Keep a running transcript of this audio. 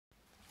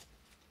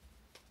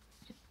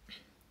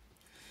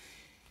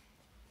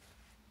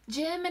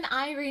Jim and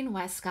Irene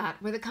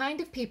Westcott were the kind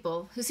of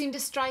people who seemed to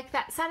strike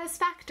that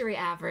satisfactory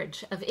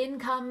average of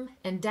income,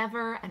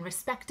 endeavor, and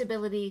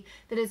respectability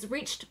that is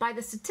reached by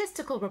the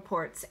statistical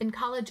reports in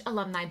college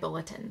alumni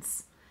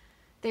bulletins.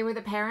 They were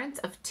the parents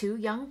of 2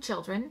 young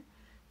children.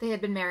 They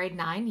had been married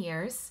 9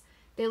 years.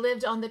 They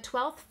lived on the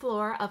 12th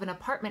floor of an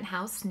apartment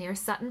house near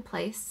Sutton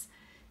Place.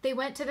 They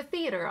went to the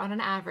theater on an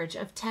average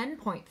of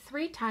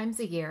 10.3 times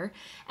a year,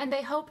 and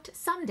they hoped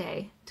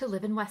someday to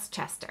live in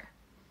Westchester.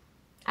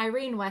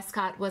 Irene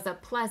Westcott was a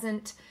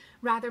pleasant,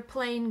 rather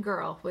plain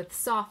girl with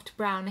soft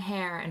brown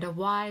hair and a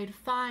wide,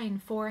 fine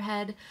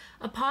forehead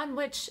upon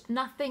which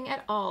nothing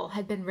at all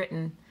had been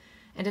written,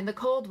 and in the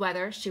cold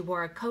weather she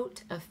wore a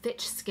coat of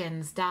fitch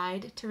skins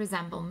dyed to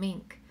resemble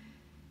mink.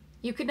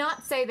 You could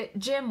not say that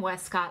Jim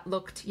Westcott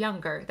looked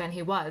younger than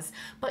he was,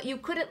 but you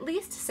could at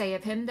least say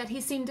of him that he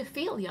seemed to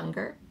feel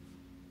younger.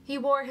 He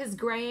wore his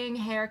graying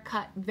hair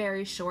cut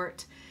very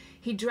short.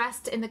 He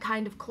dressed in the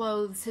kind of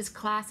clothes his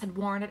class had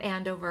worn at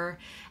Andover,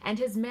 and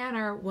his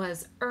manner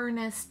was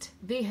earnest,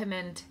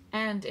 vehement,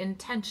 and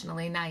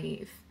intentionally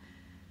naive.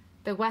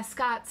 The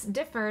Westcotts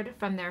differed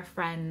from their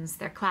friends,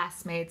 their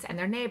classmates, and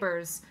their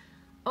neighbors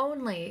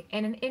only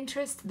in an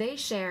interest they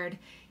shared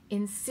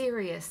in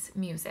serious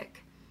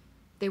music.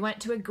 They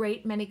went to a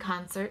great many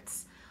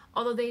concerts,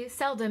 although they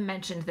seldom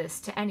mentioned this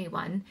to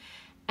anyone,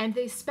 and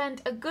they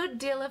spent a good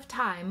deal of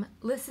time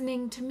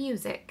listening to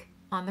music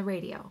on the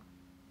radio.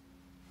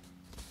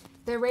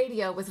 Their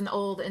radio was an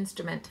old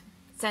instrument,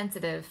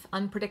 sensitive,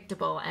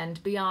 unpredictable,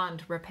 and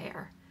beyond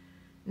repair.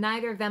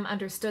 Neither of them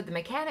understood the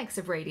mechanics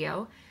of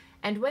radio,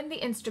 and when the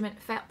instrument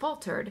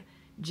faltered,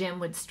 Jim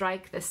would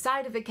strike the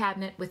side of the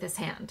cabinet with his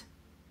hand.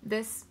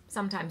 This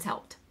sometimes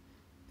helped.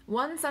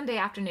 One Sunday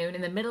afternoon,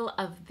 in the middle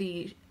of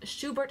the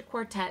Schubert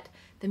quartet,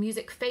 the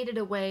music faded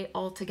away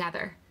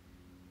altogether.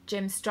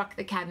 Jim struck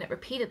the cabinet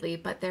repeatedly,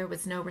 but there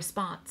was no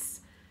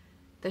response.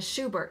 The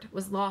Schubert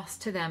was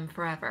lost to them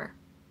forever.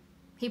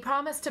 He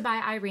promised to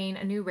buy Irene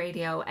a new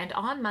radio, and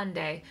on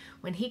Monday,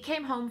 when he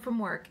came home from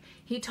work,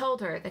 he told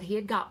her that he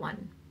had got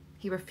one.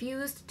 He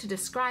refused to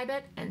describe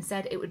it and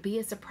said it would be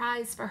a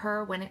surprise for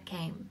her when it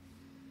came.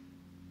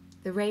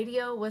 The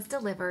radio was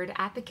delivered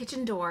at the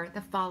kitchen door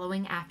the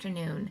following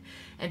afternoon,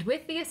 and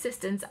with the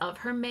assistance of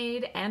her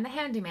maid and the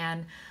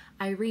handyman,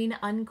 Irene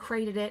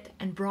uncrated it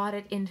and brought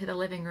it into the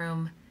living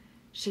room.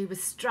 She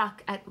was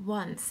struck at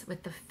once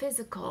with the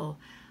physical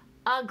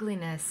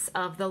ugliness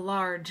of the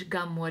large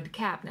gumwood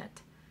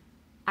cabinet.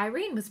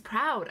 Irene was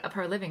proud of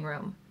her living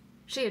room.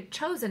 She had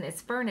chosen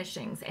its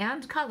furnishings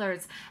and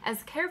colors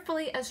as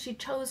carefully as she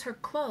chose her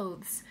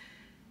clothes,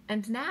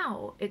 and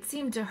now it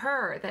seemed to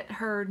her that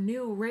her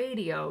new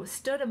radio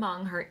stood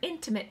among her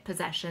intimate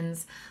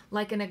possessions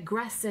like an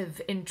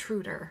aggressive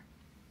intruder.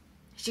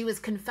 She was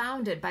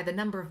confounded by the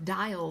number of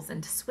dials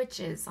and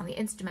switches on the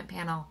instrument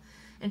panel,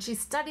 and she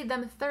studied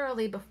them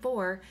thoroughly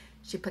before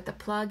she put the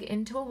plug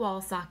into a wall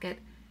socket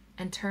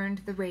and turned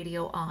the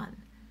radio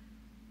on.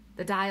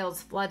 The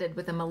dials flooded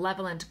with a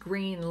malevolent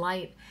green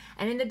light,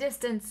 and in the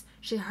distance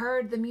she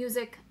heard the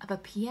music of a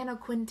piano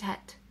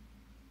quintet.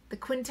 The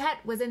quintet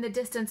was in the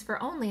distance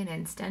for only an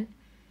instant.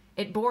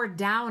 It bore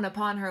down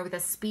upon her with a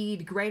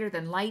speed greater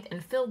than light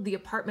and filled the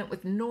apartment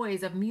with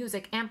noise of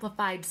music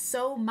amplified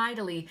so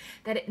mightily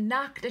that it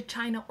knocked a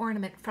china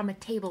ornament from a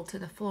table to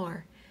the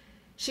floor.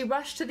 She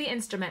rushed to the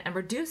instrument and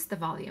reduced the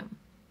volume.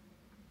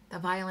 The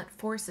violent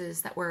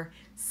forces that were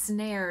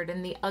snared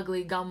in the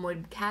ugly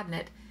gumwood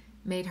cabinet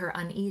made her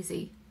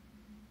uneasy.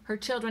 Her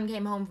children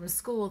came home from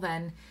school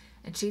then,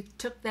 and she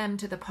took them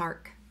to the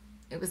park.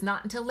 It was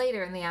not until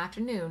later in the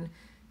afternoon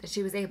that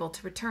she was able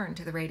to return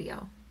to the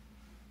radio.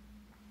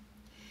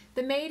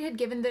 The maid had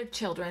given the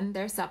children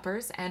their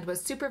suppers and was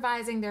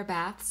supervising their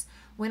baths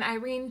when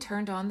Irene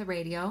turned on the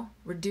radio,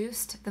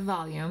 reduced the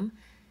volume,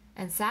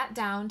 and sat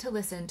down to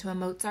listen to a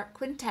Mozart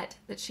quintet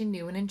that she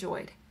knew and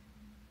enjoyed.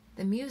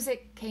 The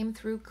music came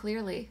through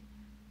clearly.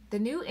 The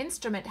new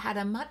instrument had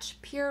a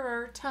much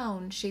purer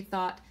tone, she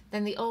thought,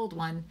 than the old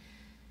one.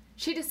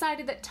 She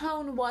decided that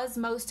tone was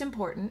most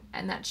important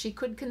and that she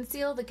could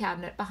conceal the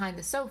cabinet behind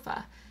the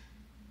sofa.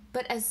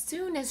 But as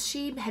soon as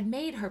she had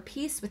made her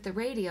peace with the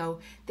radio,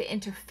 the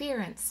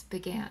interference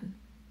began.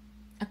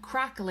 A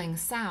crackling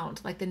sound,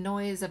 like the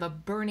noise of a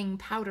burning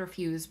powder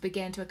fuse,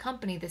 began to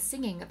accompany the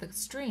singing of the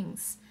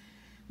strings.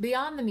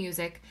 Beyond the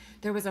music,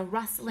 there was a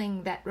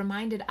rustling that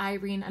reminded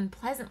Irene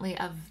unpleasantly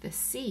of the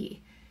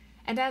sea.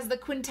 And as the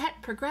quintet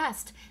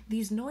progressed,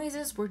 these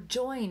noises were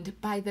joined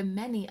by the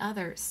many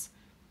others.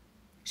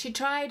 She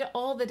tried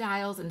all the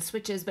dials and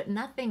switches, but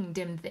nothing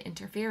dimmed the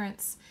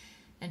interference,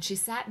 and she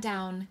sat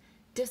down,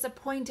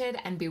 disappointed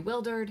and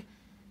bewildered,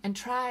 and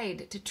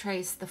tried to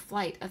trace the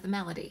flight of the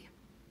melody.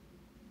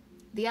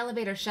 The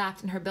elevator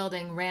shaft in her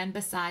building ran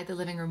beside the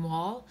living room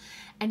wall,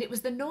 and it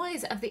was the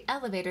noise of the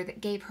elevator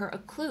that gave her a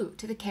clue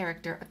to the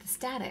character of the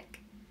static.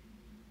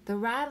 The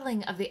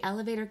rattling of the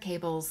elevator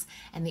cables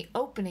and the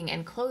opening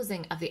and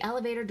closing of the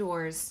elevator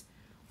doors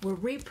were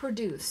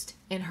reproduced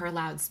in her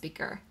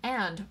loudspeaker,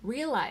 and,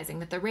 realizing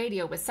that the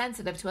radio was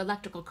sensitive to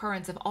electrical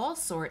currents of all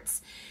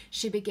sorts,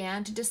 she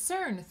began to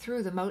discern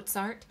through the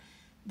Mozart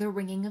the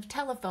ringing of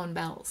telephone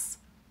bells,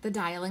 the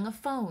dialing of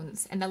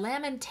phones, and the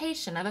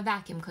lamentation of a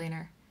vacuum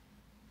cleaner.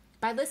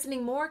 By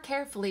listening more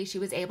carefully, she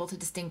was able to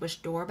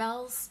distinguish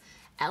doorbells,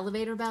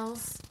 elevator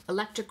bells,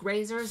 electric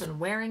razors, and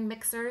wearing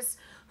mixers,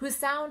 whose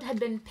sound had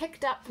been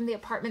picked up from the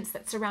apartments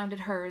that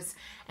surrounded hers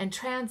and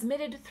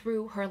transmitted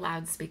through her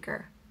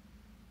loudspeaker.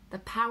 The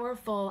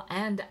powerful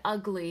and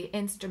ugly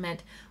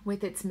instrument,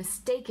 with its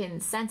mistaken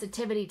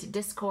sensitivity to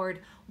discord,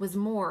 was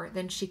more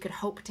than she could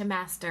hope to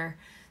master,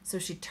 so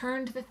she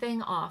turned the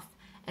thing off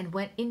and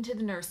went into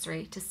the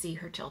nursery to see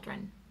her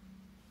children.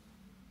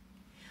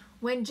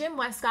 When Jim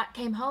Westcott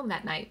came home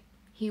that night,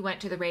 he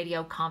went to the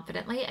radio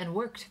confidently and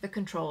worked the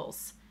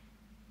controls.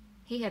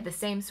 He had the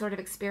same sort of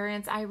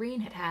experience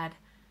Irene had had.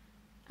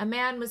 A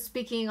man was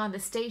speaking on the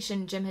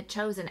station Jim had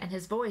chosen, and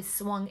his voice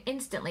swung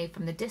instantly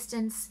from the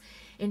distance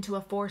into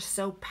a force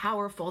so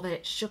powerful that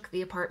it shook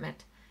the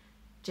apartment.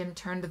 Jim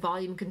turned the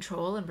volume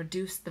control and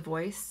reduced the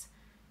voice.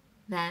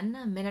 Then,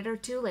 a minute or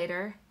two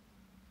later,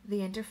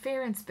 the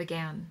interference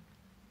began.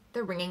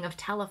 The ringing of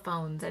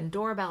telephones and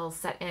doorbells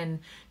set in,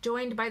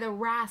 joined by the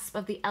rasp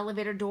of the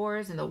elevator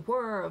doors and the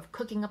whir of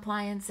cooking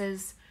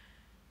appliances.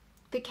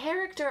 The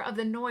character of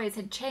the noise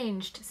had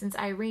changed since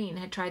Irene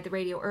had tried the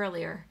radio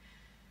earlier.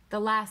 The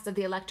last of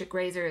the electric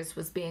razors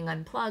was being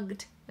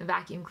unplugged, the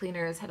vacuum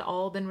cleaners had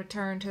all been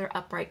returned to their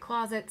upright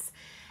closets,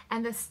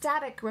 and the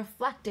static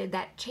reflected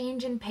that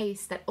change in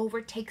pace that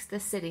overtakes the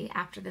city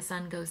after the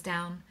sun goes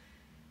down.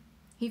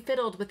 He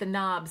fiddled with the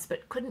knobs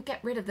but couldn't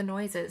get rid of the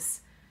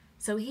noises,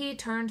 so he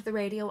turned the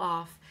radio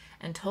off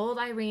and told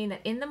Irene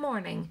that in the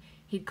morning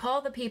he'd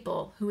call the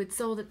people who had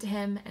sold it to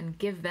him and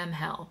give them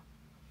hell.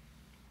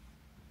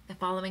 The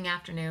following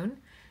afternoon,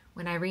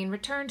 when Irene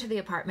returned to the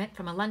apartment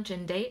from a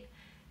luncheon date,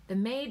 the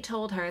maid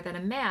told her that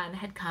a man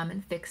had come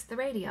and fixed the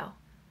radio.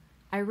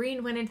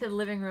 Irene went into the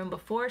living room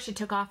before she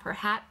took off her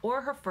hat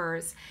or her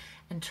furs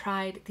and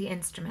tried the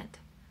instrument.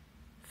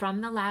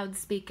 From the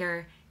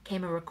loudspeaker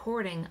came a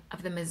recording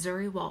of the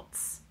Missouri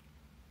Waltz.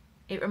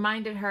 It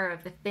reminded her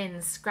of the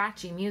thin,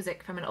 scratchy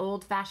music from an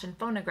old-fashioned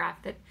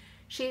phonograph that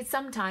she had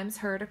sometimes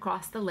heard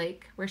across the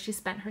lake where she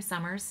spent her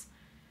summers.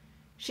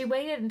 She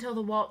waited until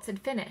the waltz had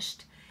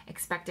finished,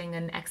 expecting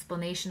an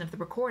explanation of the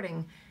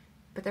recording,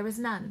 but there was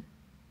none.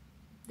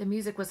 The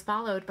music was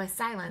followed by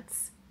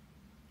silence,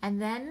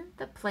 and then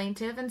the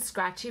plaintive and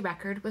scratchy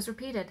record was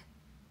repeated.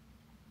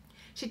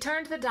 She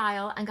turned the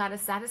dial and got a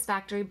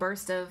satisfactory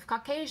burst of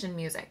Caucasian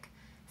music,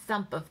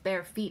 thump of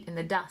bare feet in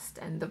the dust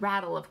and the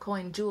rattle of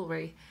coin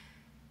jewelry,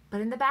 but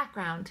in the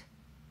background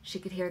she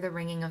could hear the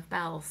ringing of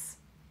bells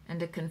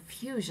and a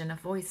confusion of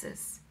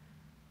voices.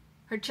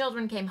 Her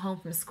children came home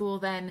from school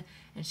then,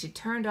 and she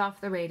turned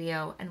off the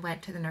radio and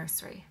went to the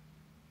nursery.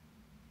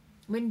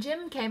 When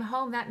Jim came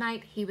home that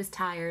night, he was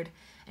tired,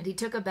 and he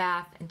took a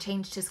bath and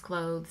changed his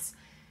clothes.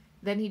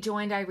 Then he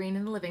joined Irene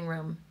in the living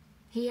room.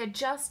 He had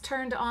just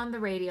turned on the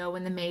radio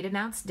when the maid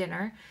announced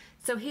dinner,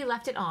 so he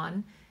left it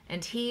on,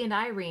 and he and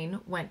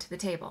Irene went to the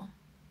table.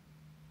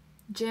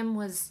 Jim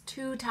was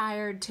too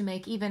tired to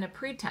make even a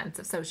pretense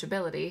of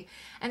sociability,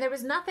 and there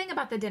was nothing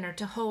about the dinner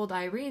to hold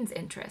Irene's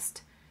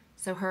interest,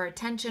 so her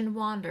attention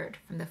wandered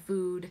from the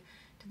food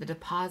to the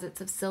deposits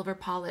of silver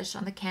polish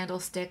on the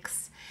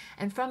candlesticks,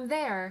 and from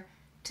there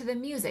to the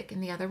music in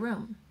the other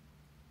room.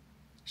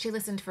 She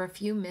listened for a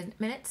few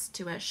minutes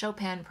to a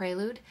Chopin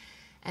prelude,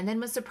 and then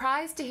was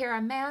surprised to hear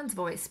a man's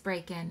voice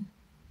break in.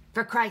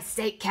 "For Christ's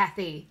sake,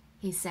 Kathy,"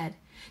 he said,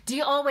 "do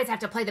you always have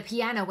to play the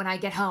piano when I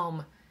get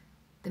home?"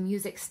 The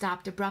music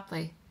stopped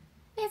abruptly.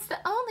 "It's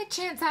the only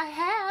chance I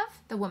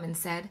have," the woman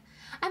said.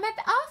 "I'm at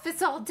the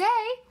office all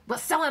day." "Well,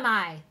 so am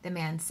I," the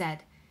man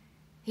said.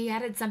 He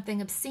added something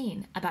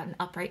obscene about an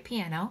upright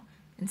piano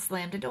and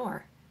slammed a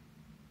door.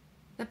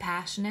 The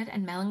passionate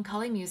and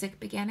melancholy music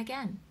began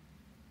again.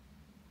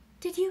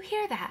 "Did you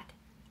hear that?"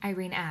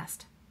 Irene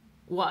asked.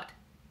 "What?"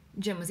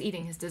 Jim was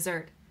eating his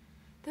dessert.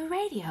 "The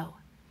radio.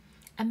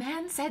 A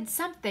man said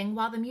something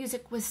while the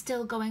music was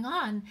still going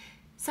on.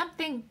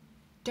 Something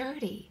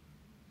dirty."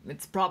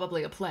 "It's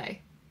probably a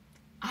play."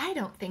 "I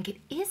don't think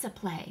it is a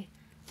play,"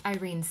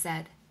 Irene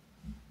said.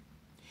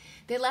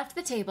 They left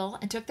the table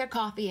and took their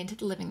coffee into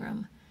the living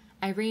room.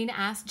 Irene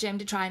asked Jim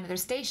to try another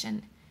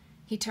station.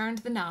 He turned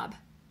the knob.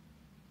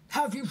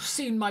 "Have you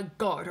seen my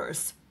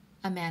garters?"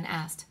 a man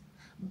asked.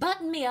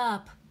 "Button me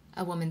up,"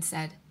 a woman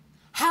said.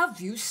 "Have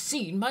you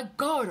seen my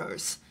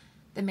garters?"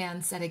 the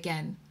man said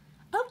again.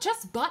 "Oh,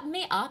 just button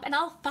me up and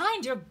I'll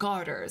find your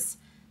garters,"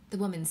 the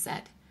woman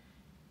said.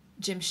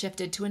 Jim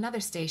shifted to another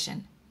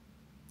station.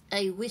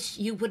 "I wish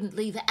you wouldn't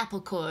leave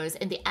apple cores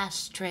in the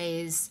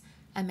ashtrays,"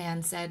 a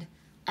man said.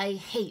 "I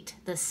hate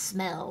the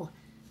smell."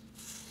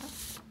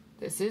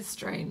 "This is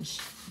strange,"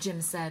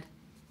 Jim said.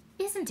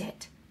 "Isn't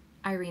it?"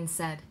 Irene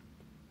said.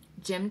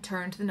 Jim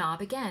turned the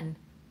knob again.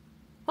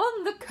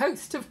 "On the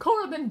coast of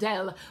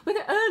Coromandel, where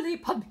the early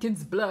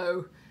pumpkins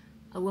blow,"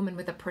 a woman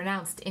with a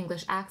pronounced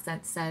English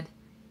accent said.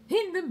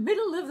 In the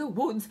middle of the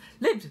woods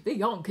lived the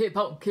Yonky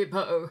Bonky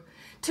Bo.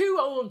 2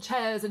 old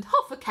chairs and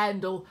half a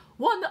candle,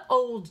 1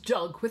 old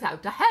jug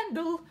without a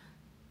handle.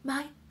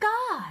 My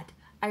God,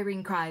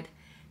 Irene cried.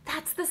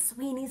 That's the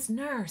Sweeney's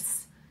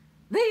nurse.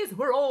 These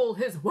were all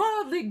his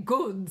worldly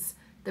goods,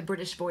 the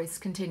British voice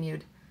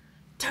continued.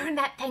 Turn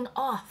that thing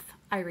off,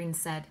 Irene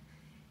said.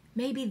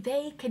 Maybe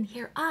they can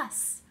hear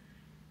us.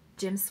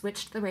 Jim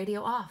switched the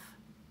radio off.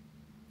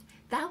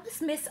 That was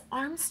Miss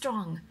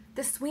Armstrong,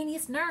 the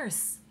Sweeney's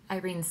nurse,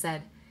 Irene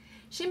said.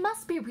 She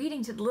must be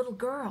reading to the little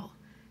girl.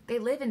 They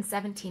live in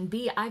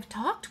 17B. I've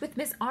talked with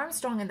Miss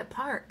Armstrong in the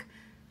park.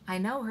 I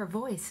know her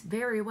voice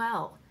very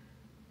well.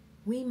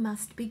 We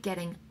must be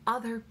getting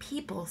other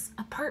people's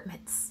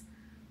apartments.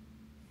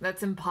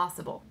 That's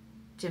impossible,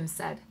 Jim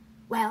said.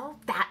 Well,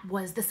 that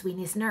was the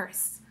Sweeney's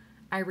nurse,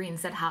 Irene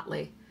said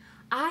hotly.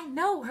 I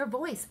know her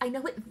voice. I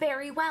know it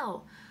very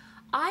well.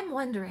 I'm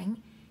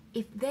wondering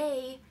if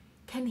they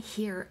can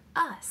hear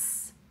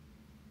us.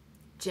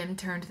 Jim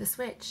turned the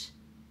switch,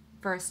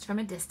 first from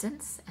a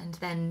distance, and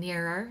then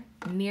nearer,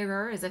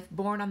 nearer, as if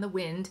borne on the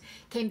wind,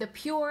 came the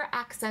pure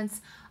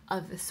accents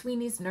of the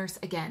Sweeney's nurse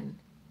again.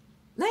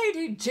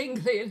 Lady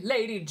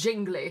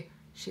Jingly,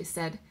 she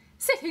said,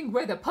 sitting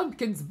where the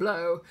pumpkins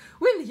blow,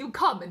 will you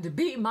come and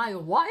be my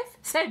wife?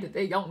 Said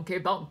the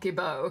Yonky Bonky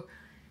Bo.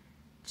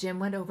 Jim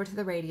went over to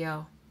the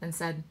radio and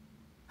said,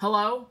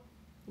 Hello?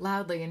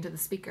 Loudly into the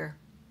speaker.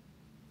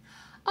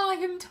 I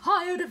am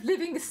tired of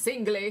living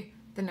singly,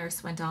 the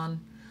nurse went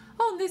on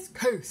this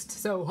coast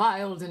so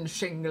wild and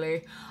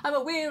shingly. I'm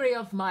a-weary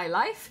of my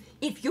life.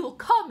 If you'll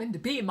come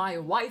and be my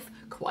wife,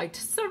 quite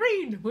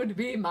serene would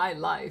be my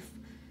life.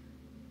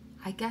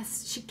 I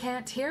guess she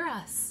can't hear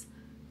us,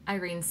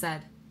 Irene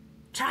said.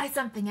 Try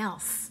something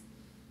else.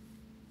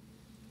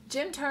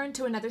 Jim turned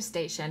to another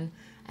station,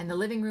 and the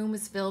living room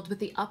was filled with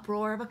the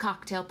uproar of a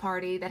cocktail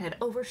party that had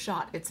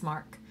overshot its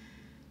mark.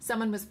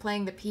 Someone was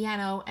playing the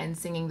piano and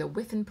singing the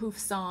Whiff and Poof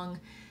song,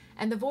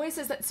 and the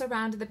voices that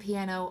surrounded the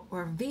piano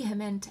were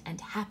vehement and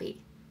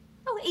happy.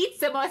 Oh, eat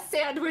some more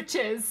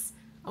sandwiches,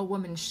 a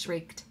woman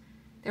shrieked.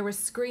 There were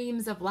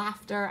screams of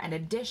laughter, and a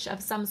dish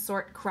of some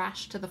sort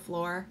crashed to the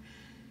floor.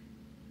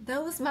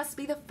 Those must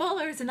be the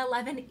Fullers in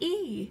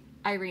 11E,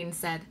 Irene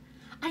said.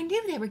 I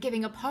knew they were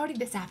giving a party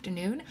this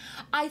afternoon.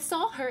 I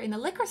saw her in the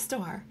liquor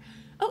store.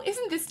 Oh,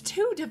 isn't this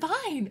too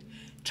divine?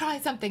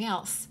 Try something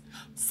else.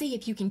 See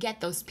if you can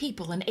get those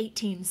people in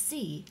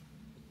 18C.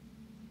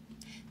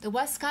 The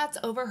Westcotts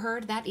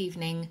overheard that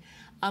evening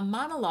a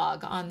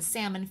monologue on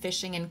salmon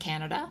fishing in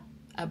Canada,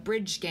 a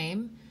bridge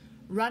game,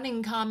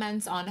 running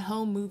comments on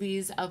home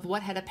movies of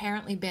what had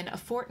apparently been a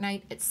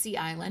fortnight at Sea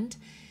Island,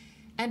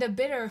 and a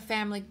bitter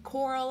family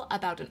quarrel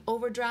about an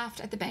overdraft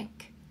at the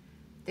bank.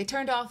 They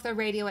turned off their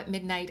radio at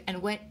midnight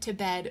and went to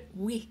bed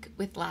weak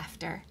with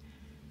laughter.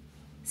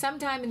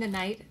 Sometime in the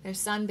night, their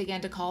son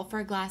began to call for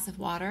a glass of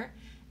water,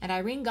 and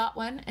Irene got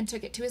one and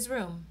took it to his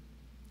room.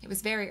 It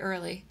was very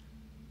early.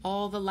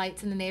 All the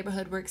lights in the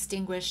neighborhood were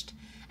extinguished,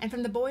 and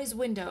from the boy's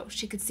window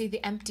she could see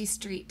the empty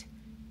street.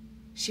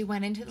 She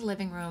went into the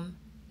living room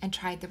and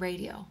tried the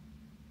radio.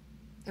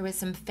 There was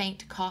some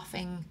faint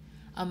coughing,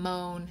 a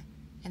moan,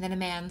 and then a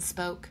man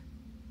spoke.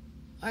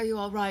 Are you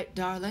all right,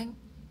 darling?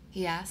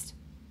 He asked.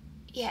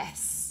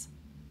 Yes,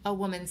 a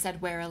woman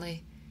said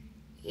warily.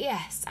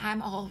 Yes,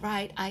 I'm all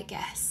right, I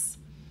guess.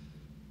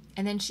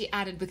 And then she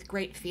added with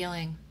great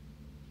feeling.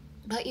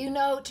 But you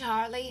know,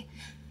 Charlie,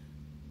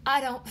 I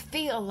don't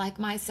feel like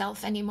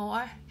myself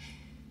anymore.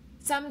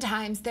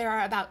 Sometimes there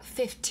are about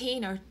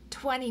 15 or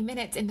 20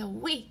 minutes in the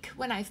week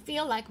when I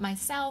feel like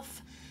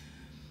myself.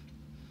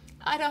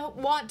 I don't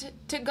want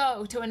to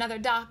go to another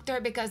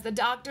doctor because the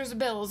doctor's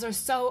bills are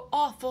so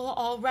awful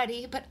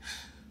already, but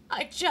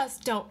I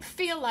just don't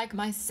feel like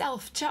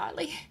myself,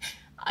 Charlie.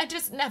 I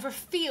just never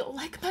feel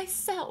like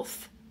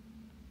myself.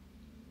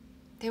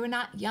 They were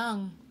not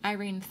young,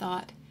 Irene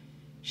thought.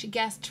 She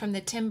guessed from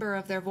the timbre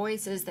of their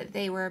voices that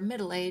they were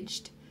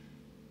middle-aged.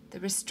 The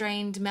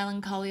restrained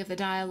melancholy of the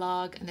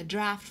dialogue and the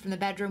draught from the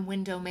bedroom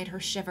window made her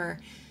shiver,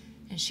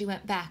 and she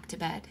went back to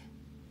bed.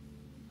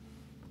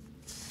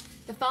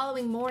 The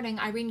following morning,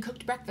 Irene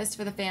cooked breakfast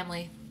for the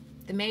family.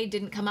 The maid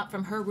didn't come up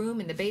from her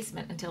room in the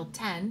basement until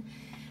 10,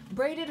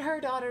 braided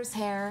her daughter's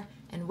hair,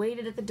 and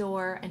waited at the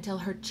door until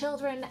her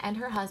children and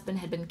her husband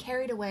had been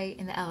carried away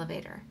in the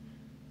elevator.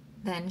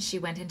 Then she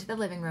went into the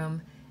living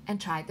room and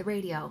tried the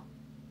radio.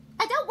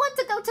 I don't want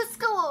to go to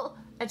school,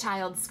 a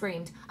child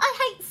screamed.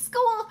 I hate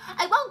school.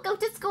 I won't go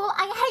to school.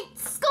 I hate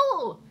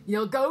school.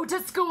 You'll go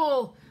to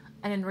school,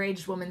 an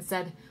enraged woman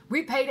said.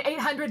 We paid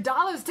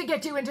 $800 to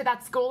get you into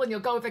that school, and you'll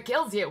go if it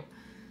kills you.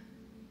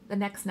 The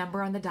next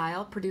number on the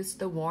dial produced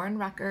the worn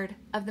record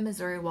of the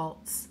Missouri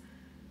Waltz.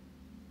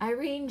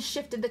 Irene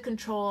shifted the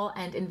control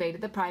and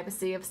invaded the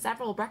privacy of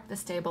several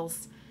breakfast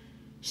tables.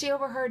 She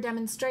overheard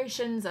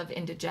demonstrations of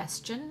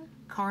indigestion,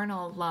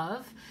 carnal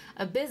love,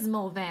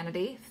 abysmal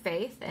vanity,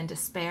 faith, and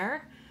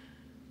despair.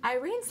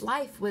 Irene's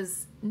life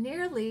was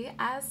nearly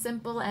as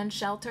simple and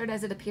sheltered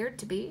as it appeared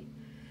to be,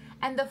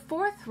 And the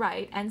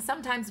forthright and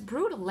sometimes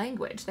brutal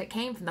language that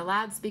came from the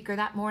loudspeaker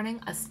that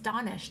morning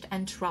astonished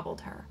and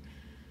troubled her.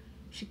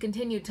 She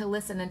continued to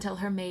listen until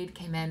her maid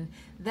came in.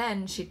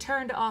 Then she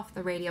turned off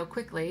the radio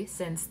quickly,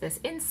 since this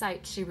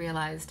insight, she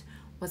realized,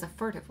 was a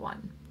furtive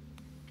one.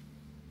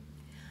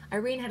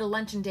 Irene had a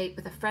luncheon date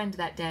with a friend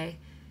that day,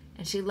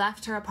 and she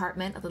left her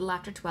apartment a little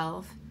after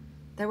 12.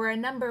 There were a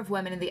number of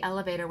women in the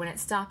elevator when it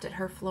stopped at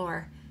her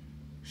floor.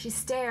 She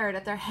stared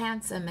at their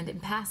handsome and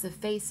impassive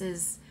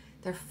faces,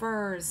 their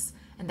furs,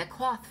 and the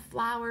cloth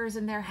flowers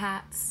in their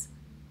hats.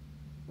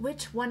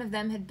 Which one of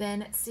them had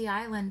been at Sea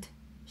Island,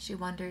 she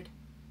wondered.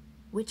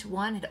 Which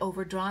one had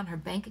overdrawn her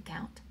bank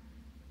account?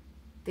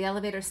 The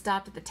elevator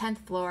stopped at the 10th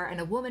floor, and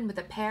a woman with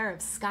a pair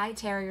of Skye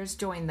Terriers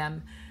joined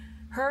them.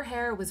 Her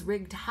hair was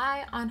rigged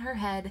high on her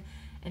head,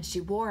 and she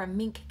wore a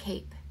mink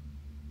cape.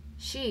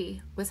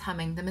 She was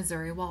humming the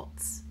Missouri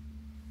Waltz.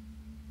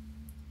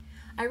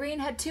 Irene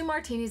had 2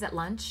 martinis at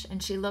lunch,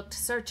 and she looked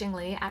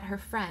searchingly at her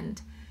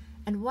friend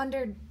and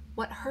wondered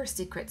what her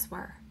secrets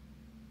were.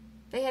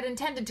 They had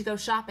intended to go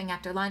shopping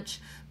after lunch,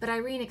 but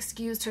Irene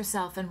excused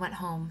herself and went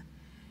home.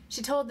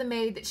 She told the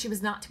maid that she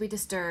was not to be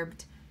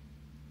disturbed.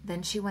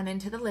 Then she went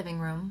into the living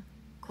room,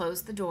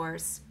 closed the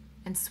doors,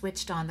 and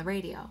switched on the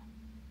radio.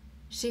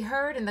 She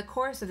heard in the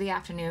course of the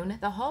afternoon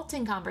the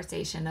halting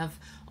conversation of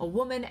a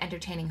woman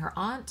entertaining her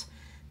aunt,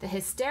 the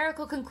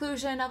hysterical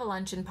conclusion of a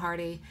luncheon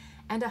party,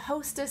 and a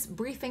hostess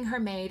briefing her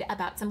maid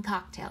about some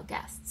cocktail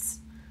guests.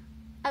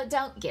 "Oh,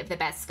 don't give the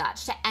best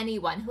scotch to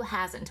anyone who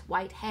hasn't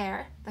white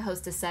hair," the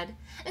hostess said.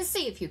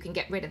 "See if you can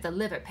get rid of the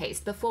liver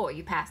paste before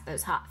you pass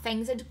those hot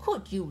things, and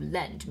could you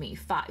lend me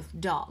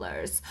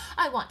 $5?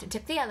 I want to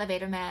tip the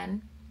elevator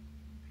man."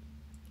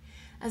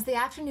 As the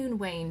afternoon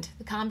waned,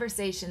 the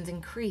conversations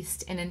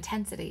increased in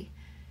intensity.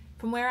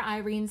 From where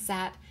Irene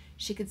sat,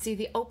 she could see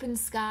the open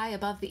sky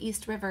above the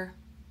East River.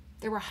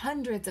 There were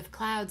hundreds of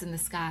clouds in the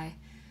sky,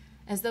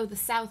 as though the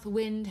south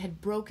wind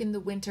had broken the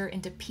winter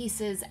into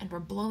pieces and were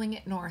blowing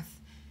it north.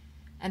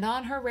 And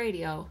on her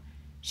radio,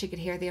 she could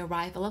hear the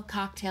arrival of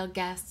cocktail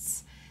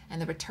guests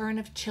and the return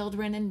of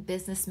children and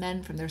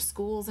businessmen from their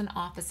schools and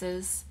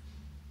offices.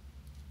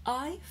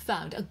 "I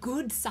found a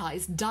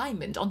good-sized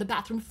diamond on the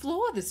bathroom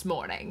floor this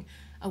morning,"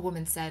 a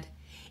woman said.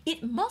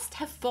 "It must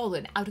have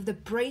fallen out of the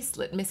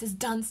bracelet Mrs.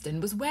 Dunstan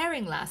was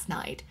wearing last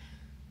night."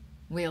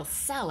 "We'll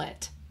sell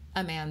it,"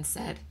 a man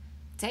said.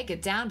 "Take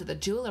it down to the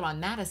jeweler on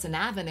Madison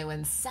Avenue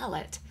and sell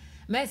it.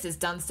 Mrs.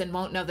 Dunstan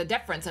won't know the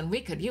difference, and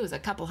we could use a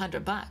couple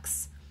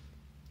 $100.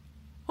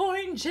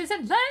 "Oranges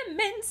and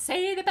lemons,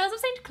 say the bells of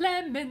St.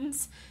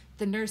 Clement's,"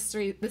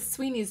 the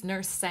Sweeney's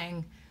nurse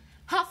sang.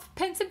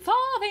 "Halfpence and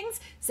farthings,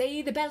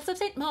 say the bells of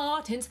St.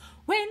 Martin's.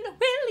 When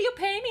will you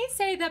pay me,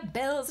 say the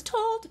bells at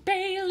Old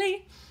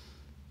Bailey."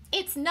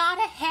 "It's not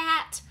a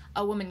hat,"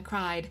 a woman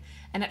cried,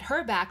 and at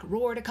her back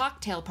roared a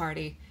cocktail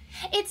party.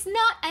 "It's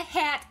not a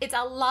hat, it's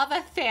a love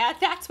affair.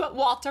 That's what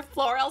Walter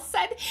Florell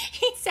said.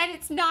 He said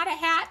it's not a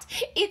hat,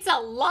 it's a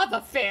love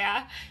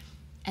affair."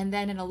 And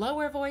then in a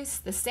lower voice,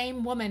 the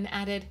same woman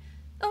added,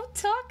 "Oh,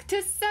 talk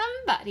to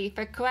somebody,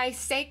 for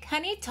Christ's sake,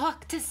 honey,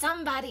 talk to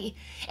somebody.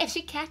 If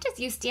she catches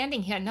you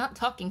standing here not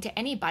talking to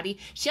anybody,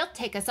 she'll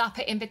take us off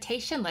her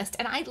invitation list,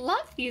 and I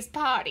love these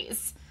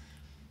parties."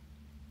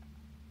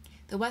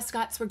 The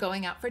Westcotts were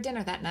going out for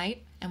dinner that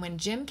night, and when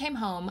Jim came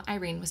home,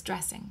 Irene was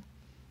dressing.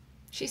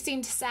 She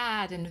seemed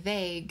sad and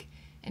vague,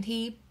 and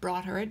he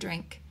brought her a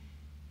drink.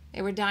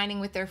 They were dining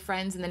with their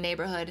friends in the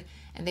neighborhood,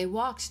 and they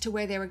walked to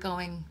where they were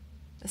going.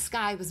 The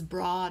sky was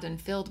broad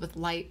and filled with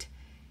light.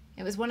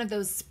 It was one of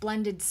those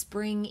splendid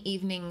spring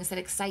evenings that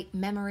excite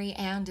memory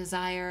and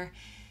desire,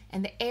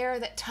 and the air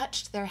that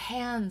touched their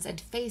hands and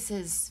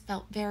faces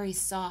felt very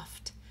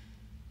soft.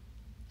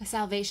 A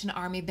Salvation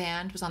Army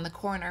band was on the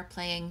corner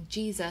playing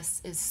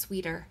 "Jesus is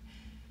Sweeter."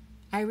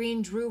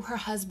 Irene drew her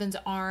husband's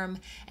arm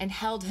and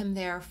held him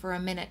there for a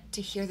minute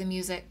to hear the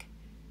music.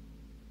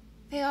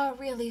 "They are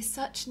really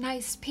such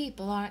nice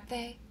people, aren't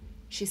they?"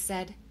 she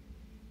said.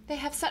 "They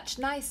have such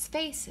nice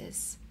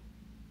faces.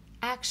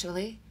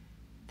 Actually,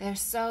 they're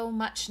so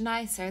much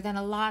nicer than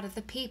a lot of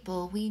the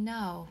people we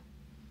know."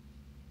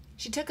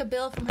 She took a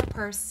bill from her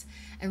purse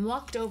and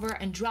walked over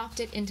and dropped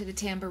it into the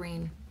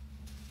tambourine.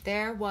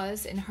 There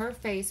was in her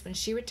face, when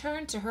she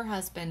returned to her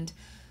husband,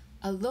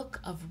 a look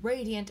of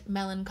radiant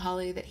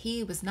melancholy that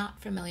he was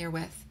not familiar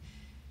with.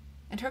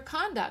 And her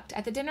conduct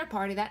at the dinner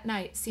party that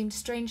night seemed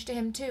strange to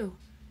him too.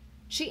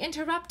 She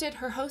interrupted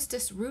her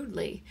hostess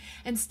rudely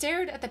and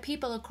stared at the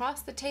people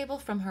across the table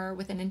from her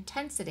with an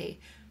intensity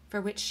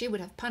for which she would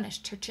have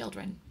punished her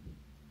children.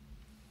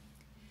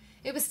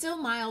 It was still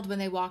mild when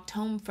they walked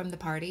home from the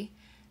party,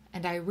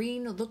 and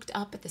Irene looked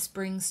up at the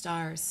spring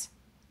stars.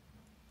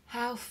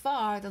 "How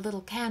far the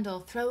little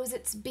candle throws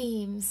its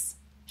beams,"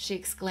 she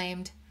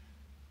exclaimed.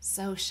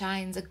 "So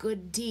shines a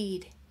good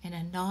deed in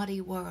a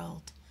naughty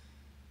world."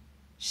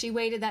 She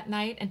waited that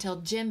night until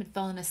Jim had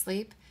fallen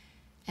asleep,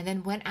 and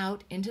then went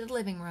out into the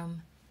living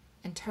room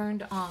and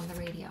turned on the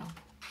radio.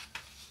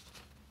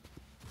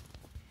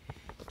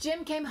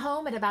 Jim came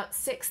home at about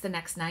 6 the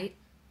next night.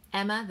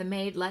 Emma, the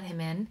maid, let him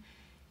in.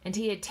 and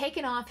he had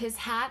taken off his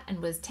hat and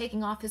was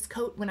taking off his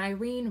coat when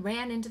Irene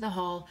ran into the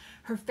hall.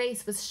 Her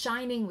face was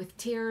shining with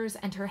tears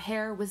and her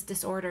hair was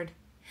disordered.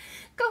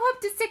 "Go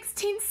up to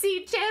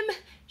 16C, Jim,"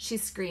 she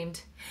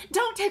screamed.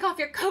 "Don't take off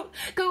your coat.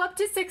 Go up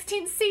to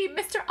 16C.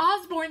 Mr.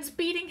 Osborne's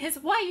beating his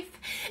wife.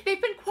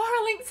 They've been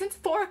quarreling since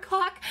 4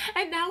 o'clock,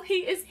 and now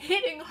he is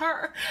hitting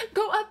her.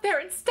 Go up there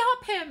and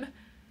stop him."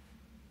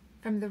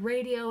 From the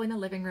radio in the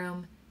living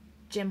room,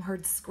 Jim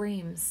heard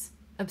screams,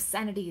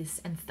 obscenities,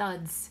 and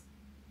thuds.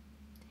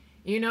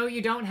 "You know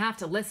you don't have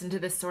to listen to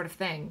this sort of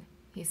thing,"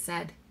 he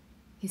said.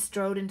 He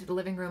strode into the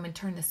living room and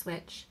turned the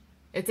switch.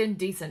 "It's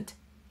indecent,"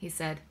 he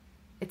said.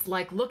 "It's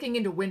like looking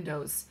into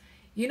windows.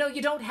 You know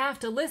you don't have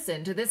to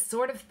listen to this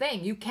sort of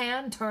thing. You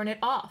can turn it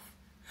off."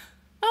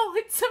 "Oh,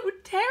 it's so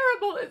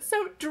terrible. It's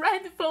so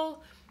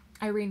dreadful,"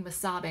 Irene was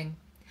sobbing.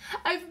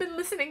 "I've been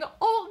listening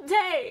all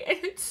day, and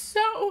it's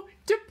so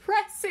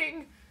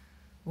depressing."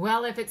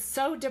 "Well, if it's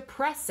so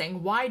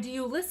depressing, why do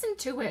you listen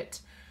to it?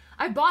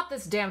 I bought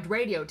this damned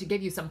radio to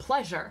give you some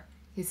pleasure,"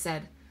 he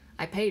said.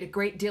 "I paid a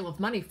great deal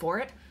of money for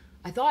it.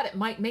 I thought it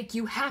might make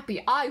you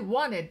happy. I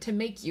wanted to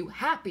make you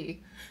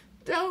happy."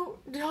 Don't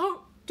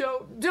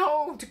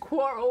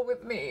quarrel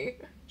with me,"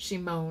 she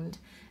moaned,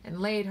 and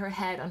laid her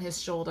head on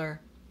his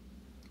shoulder.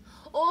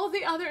 "All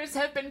the others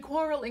have been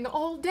quarreling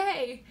all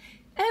day.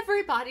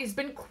 Everybody's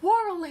been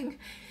quarreling.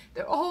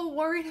 They're all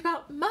worried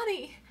about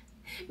money.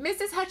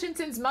 Mrs.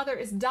 Hutchinson's mother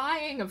is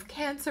dying of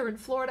cancer in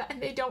Florida,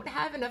 and they don't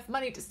have enough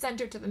money to send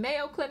her to the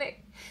Mayo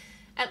Clinic.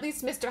 At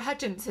least Mr.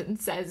 Hutchinson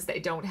says they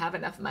don't have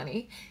enough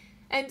money.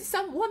 And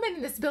some woman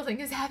in this building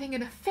is having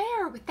an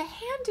affair with the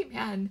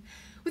handyman,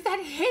 with that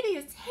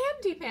hideous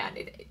handyman.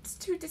 It's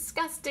too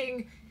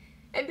disgusting.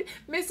 And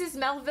Mrs.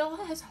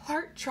 Melville has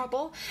heart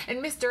trouble,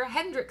 and Mr.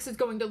 Hendricks is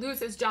going to lose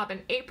his job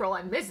in April,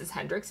 and Mrs.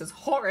 Hendricks is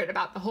horrid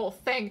about the whole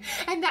thing.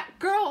 And that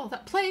girl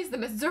that plays the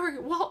Missouri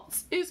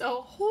Waltz is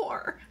a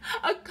whore,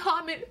 a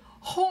common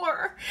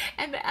whore.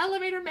 And the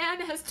elevator man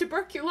has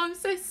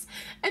tuberculosis,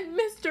 and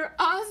Mr.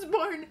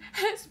 Osborne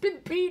has been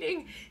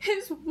beating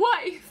his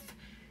wife."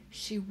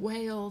 She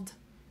wailed.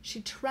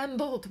 She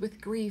trembled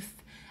with grief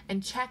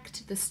and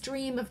checked the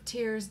stream of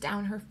tears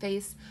down her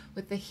face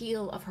with the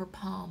heel of her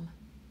palm.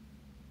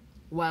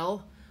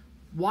 "Well,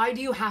 why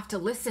do you have to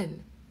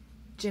listen?"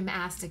 Jim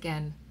asked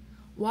again.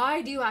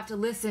 "Why do you have to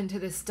listen to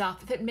this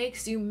stuff if it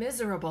makes you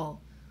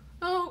miserable?"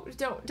 "Oh,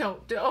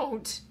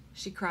 don't,"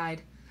 she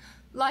cried.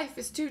 "Life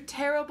is too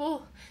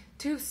terrible,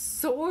 too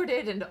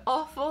sordid and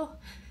awful.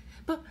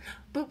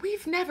 But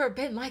we've never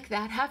been like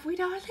that, have we,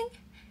 darling?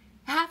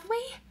 Have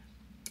we?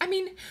 I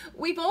mean,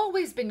 we've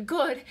always been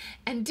good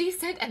and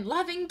decent and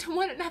loving to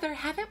one another,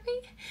 haven't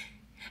we?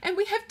 And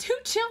we have 2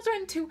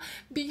 children, 2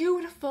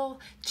 beautiful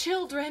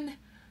children.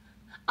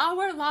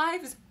 Our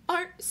lives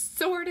aren't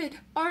sordid,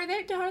 are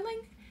they,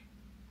 darling?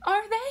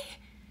 Are they?"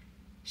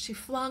 She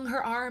flung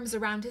her arms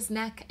around his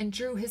neck and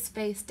drew his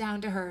face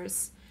down to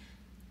hers.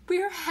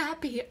 "We're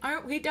happy,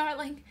 aren't we,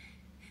 darling?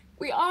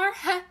 We are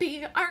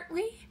happy, aren't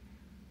we?"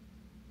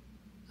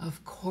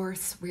 "Of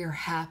course we're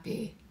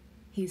happy,"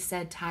 he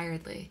said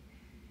tiredly.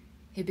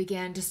 He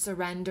began to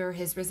surrender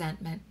his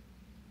resentment.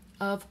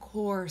 "Of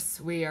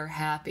course we are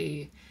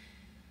happy.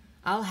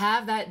 I'll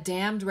have that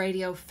damned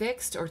radio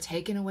fixed or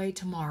taken away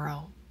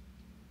tomorrow."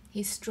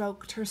 He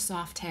stroked her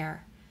soft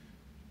hair.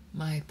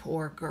 "My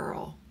poor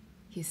girl,"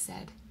 he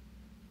said.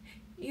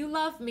 "You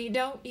love me,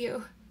 don't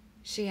you?"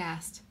 she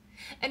asked.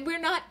 "And we're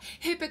not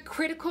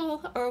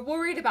hypocritical or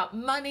worried about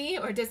money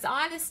or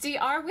dishonesty,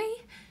 are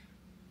we?"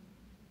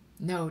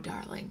 "No,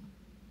 darling,"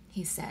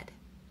 he said.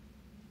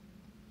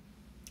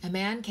 A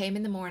man came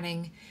in the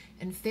morning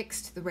and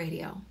fixed the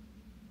radio.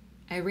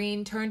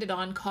 Irene turned it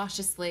on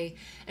cautiously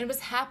and was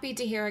happy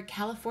to hear a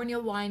California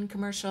wine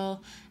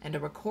commercial and a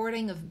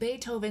recording of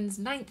Beethoven's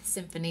Ninth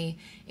Symphony,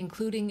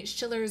 including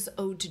Schiller's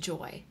Ode to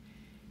Joy.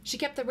 She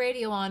kept the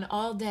radio on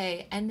all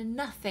day, and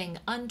nothing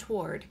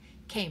untoward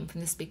came from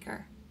the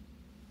speaker.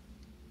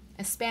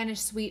 A Spanish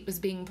suite was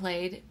being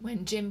played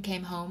when Jim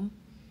came home.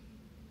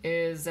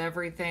 "Is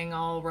everything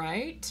all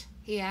right?"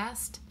 he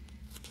asked.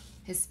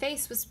 His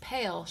face was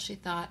pale, she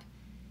thought.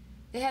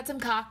 They had some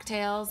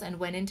cocktails and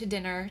went into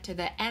dinner to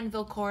the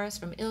Anvil chorus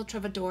from Il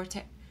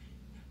Trovatore.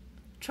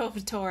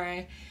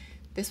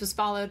 This was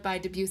followed by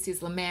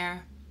Debussy's La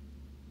Mer.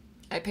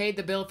 "I paid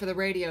the bill for the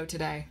radio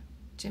today,"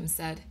 Jim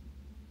said.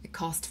 "It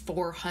cost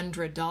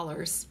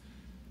 $400.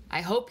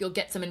 I hope you'll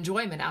get some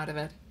enjoyment out of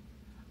it."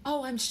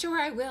 "Oh, I'm sure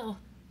I will,"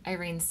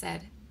 Irene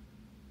said.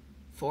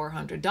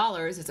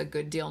 $400 is a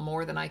good deal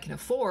more than I can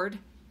afford,"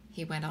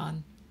 he went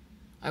on.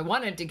 "I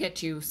wanted to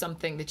get you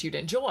something that you'd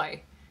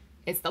enjoy.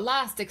 It's the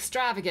last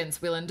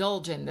extravagance we'll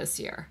indulge in this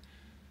year.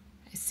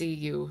 I see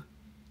you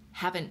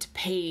haven't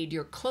paid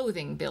your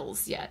clothing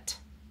bills yet.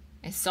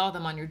 I saw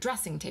them on your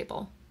dressing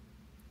table."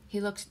 He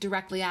looked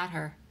directly at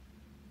her.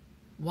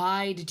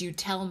 "Why did you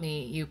tell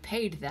me you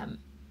paid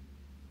them?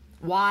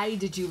 Why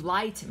did you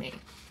lie to me?"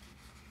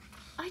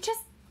 "I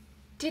just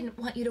didn't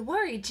want you to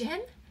worry,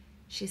 Jim,"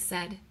 she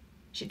said.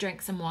 She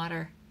drank some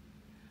water.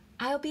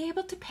 "I'll be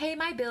able to pay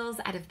my bills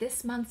out of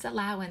this month's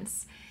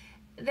allowance.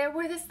 There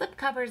were the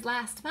slipcovers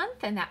last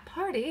month and that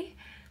party.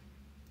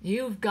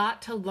 You've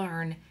got to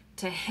learn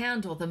to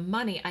handle the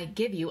money I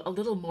give you a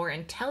little more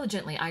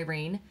intelligently,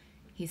 Irene,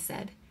 he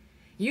said.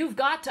 You've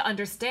got to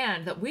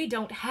understand that we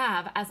don't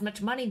have as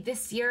much money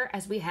this year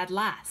as we had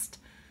last.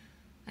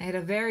 I had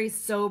a very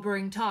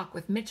sobering talk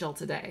with Mitchell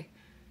today.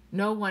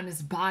 No one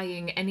is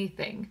buying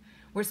anything.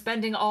 We're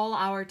spending all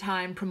our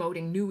time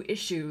promoting new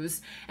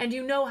issues, and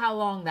you know how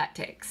long that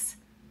takes.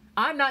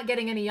 I'm not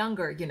getting any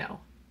younger, you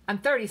know. I'm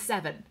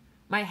 37.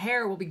 My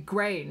hair will be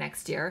gray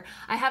next year.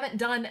 I haven't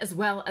done as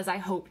well as I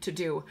hope to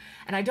do,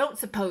 and I don't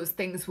suppose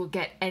things will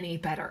get any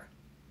better.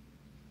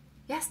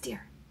 Yes,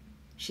 dear,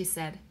 she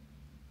said.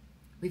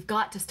 We've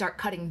got to start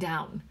cutting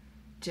down,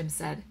 Jim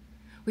said.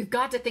 We've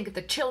got to think of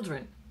the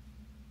children.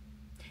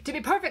 To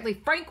be perfectly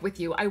frank with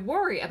you, I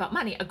worry about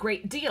money a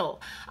great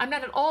deal. I'm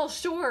not at all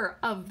sure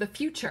of the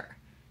future.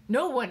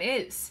 No one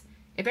is.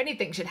 If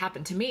anything should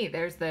happen to me,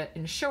 there's the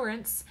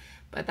insurance,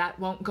 but that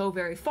won't go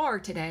very far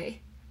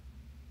today.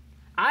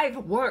 I've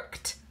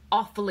worked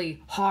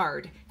awfully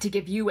hard to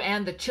give you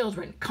and the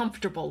children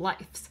comfortable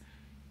lives,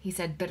 he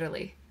said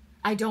bitterly.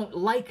 I don't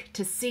like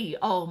to see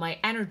all my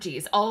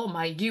energies, all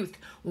my youth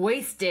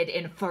wasted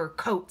in fur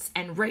coats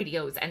and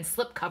radios and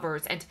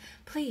slipcovers and...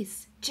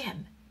 Please,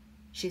 Jim,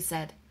 she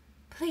said.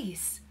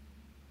 Please.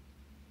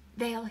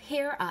 They'll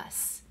hear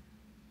us.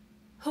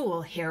 Who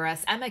will hear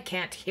us? Emma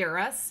can't hear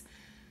us.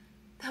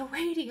 The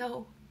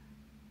radio.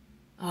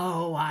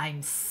 Oh,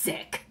 I'm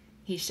sick,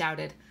 he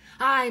shouted.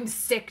 I'm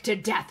sick to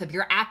death of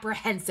your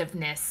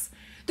apprehensiveness.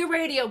 The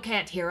radio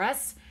can't hear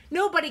us.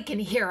 Nobody can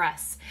hear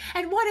us.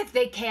 And what if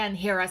they can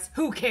hear us?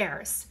 Who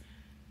cares?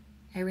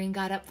 Irene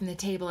got up from the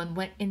table and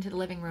went into the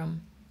living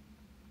room.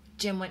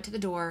 Jim went to the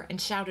door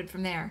and shouted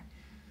from there.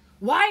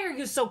 Why are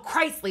you so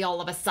Christly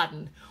all of a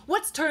sudden?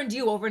 What's turned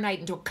you overnight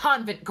into a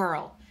convent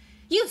girl?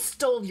 You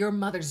stole your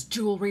mother's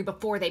jewelry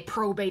before they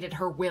probated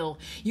her will.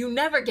 You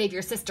never gave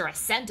your sister a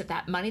cent of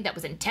that money that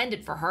was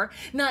intended for her,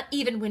 not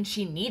even when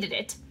she needed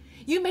it.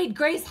 You made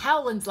Grace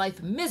Howland's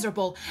life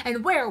miserable,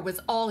 and where was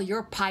all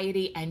your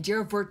piety and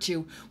your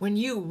virtue when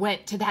you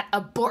went to that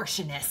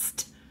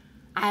abortionist?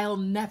 I'll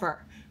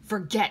never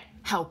forget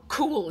how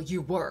cool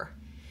you were.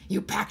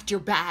 You packed your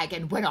bag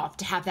and went off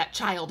to have that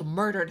child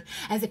murdered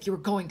as if you were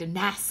going to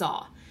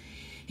Nassau.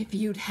 If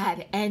you'd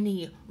had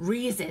any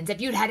reasons,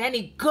 if you'd had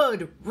any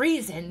good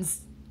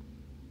reasons...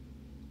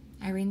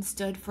 Irene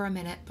stood for a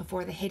minute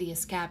before the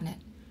hideous cabinet,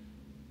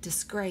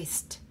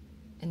 disgraced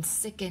and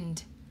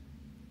sickened.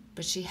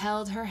 But she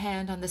held her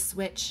hand on the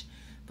switch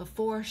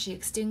before she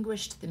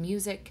extinguished the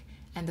music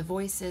and the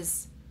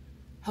voices,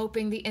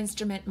 hoping the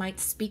instrument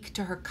might speak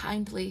to her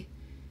kindly,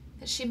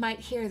 that she might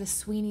hear the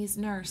Sweeney's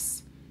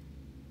nurse.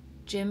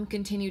 Jim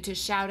continued to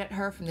shout at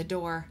her from the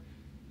door.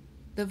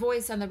 The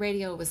voice on the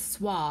radio was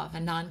suave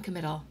and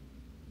noncommittal.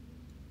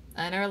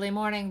 An early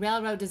morning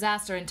railroad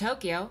disaster in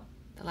Tokyo,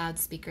 the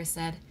loudspeaker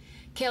said.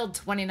 Killed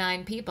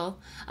 29 people.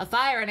 A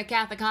fire in a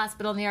Catholic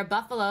hospital near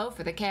Buffalo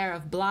for the care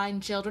of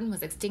blind children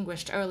was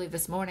extinguished early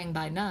this morning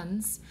by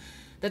nuns.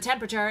 The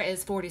temperature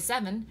is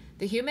 47.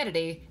 The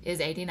humidity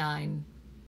is 89.